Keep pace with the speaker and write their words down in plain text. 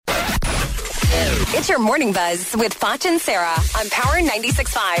It's your Morning Buzz with Foch and Sarah on Power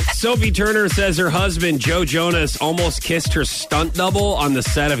 96.5. Sophie Turner says her husband, Jonas, almost kissed her stunt double on the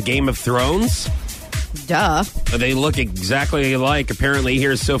set of Game of Thrones. Duh. They look exactly alike. Apparently,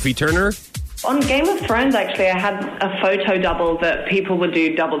 here's Sophie Turner. On Game of Thrones, actually, I had a photo double that people would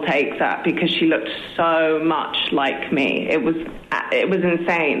do double takes at because she looked so much like me. It was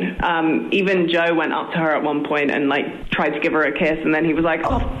insane. Even Joe went up to her at one point and tried to give her a kiss, and then he was like,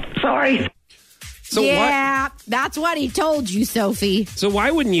 "Oh, sorry." So That's what he told you, Sophie. So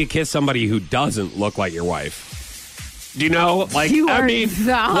why wouldn't you kiss somebody who doesn't look like your wife? Do you know? Why don't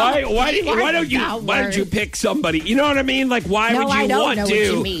you pick somebody? You know what I mean? Why would you I don't want know to?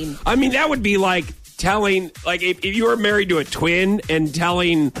 What you mean. I mean, that would be like telling, if you were married to a twin and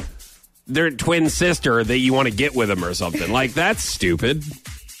telling their twin sister that you want to get with them or something. That's stupid.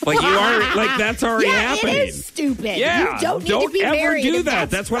 That's already happening. It is stupid. Yeah. You don't need to be married. Don't ever do that.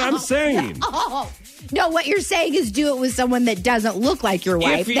 That's what I'm saying. No, what you're saying is do it with someone that doesn't look like your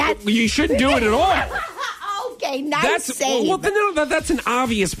wife. You shouldn't do it at all. Okay, nice save. Well, that's an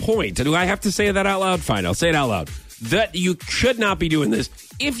obvious point. Do I have to say that out loud? Fine, I'll say it out loud. That you should not be doing this.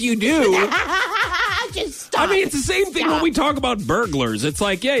 If you do... Just stop. I mean, it's the same thing when we talk about burglars. It's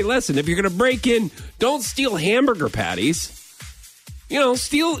like, hey, listen, if you're going to break in, don't steal hamburger patties.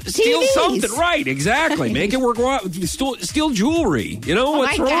 Steal something. Right, exactly. Make it work. Steal jewelry.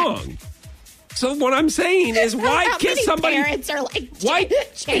 What's wrong? God. So what I'm saying is, why kiss somebody? Parents are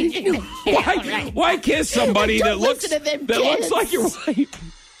changing. Why kiss somebody that looks like your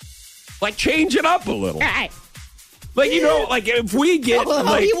wife? Change it up a little. Right. If we get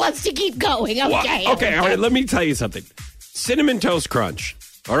he wants to keep going. Okay. Okay. All right. Let me tell you something. Cinnamon Toast Crunch.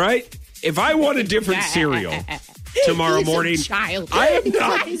 All right. If I want a different cereal tomorrow morning, I am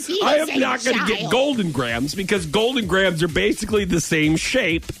not going to get Golden Grams because Golden Grams are basically the same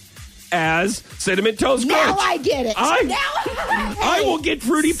shape as Cinnamon Toast Crunch. Now I get it. I will get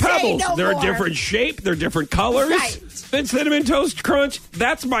Fruity Pebbles. They're a different shape. They're different colors than Cinnamon Toast Crunch.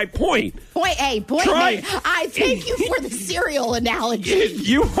 That's my point. Point. I thank you for the cereal analogy. If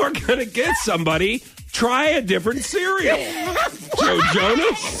you are going to get somebody, try a different cereal.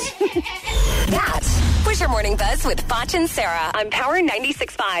 Jonas. That was your Morning Buzz with Foch and Sarah on Power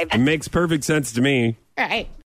 96.5. It makes perfect sense to me. All right.